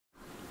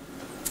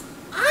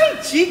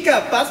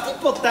chica, pass the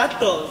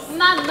potatoes.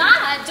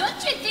 Mama,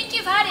 don't you think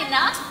you've had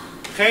enough?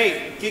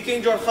 Hey,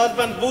 kicking your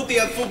husband's booty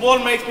at football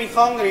makes me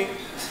hungry.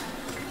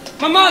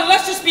 Mama,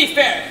 let's just be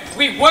fair.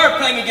 We were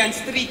playing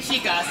against 3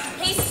 chicas.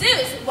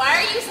 Jesus, why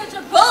are you such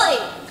a bully?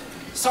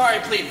 Sorry, I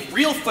played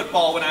real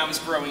football when I was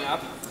growing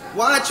up.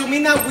 What, you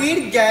mean that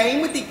weird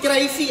game with the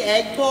crazy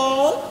egg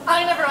ball?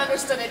 I never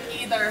understood it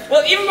either.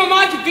 Well, even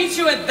Mama could beat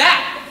you at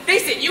that.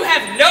 Face it, you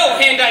have no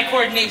hand-eye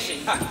coordination.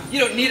 You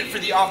don't need it for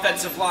the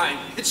offensive line.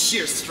 It's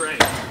sheer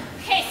strength.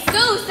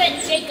 Jesus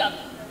and Jacob,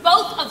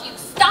 both of you,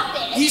 stop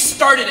it. He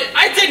started it.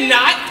 I did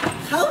not.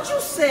 How'd you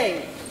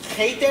say?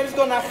 Haters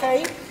gonna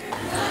hate?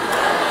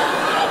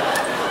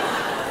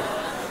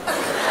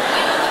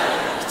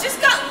 You just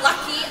got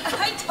lucky.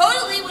 I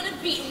totally would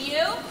have beaten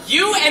you.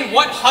 You and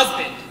what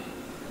husband?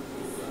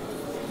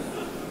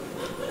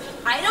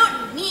 I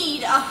don't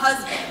need a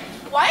husband.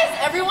 Why is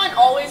everyone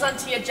always on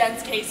Tia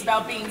Jen's case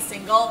about being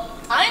single?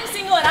 I'm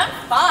single and I'm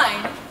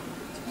fine.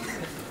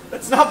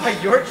 That's not by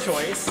your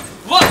choice.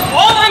 Look,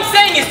 all I'm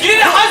saying is you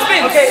need a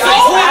husband. Okay, so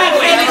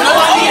badly. Oh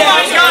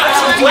my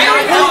gosh. Why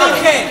are you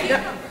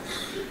okay?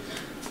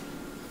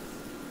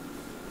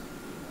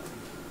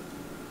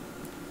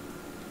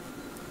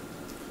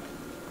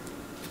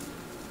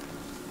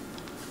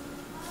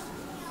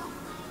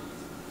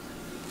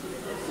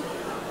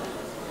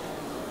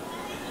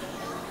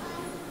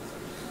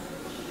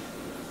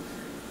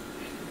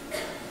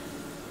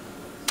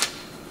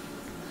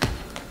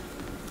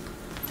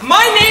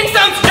 My name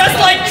sounds just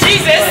like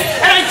Jesus,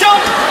 and I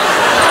don't...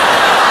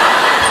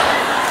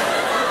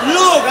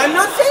 Look, I'm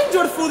not saying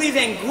your food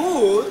isn't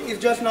good. It's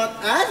just not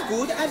as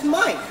good as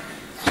mine.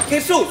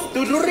 Jesus,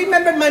 do you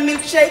remember my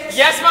milkshakes?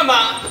 Yes,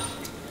 Mama.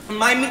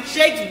 My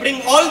milkshakes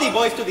bring all the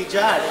boys to the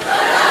jar. Really?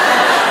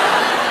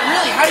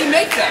 How do you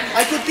make them?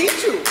 I could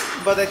teach you,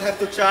 but I'd have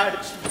to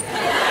charge.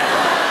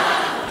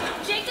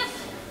 Jacob,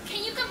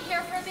 can you come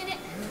here for a minute?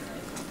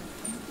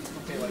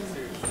 Okay, like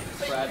seriously.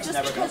 Brad's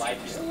never gonna like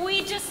you.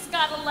 We just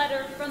got a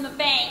letter from the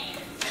bank.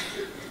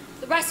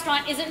 The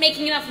restaurant isn't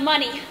making enough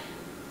money.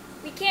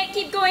 We can't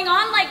keep going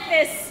on like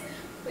this.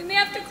 We may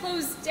have to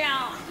close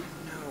down.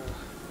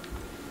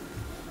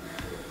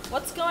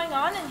 What's going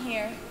on in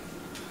here?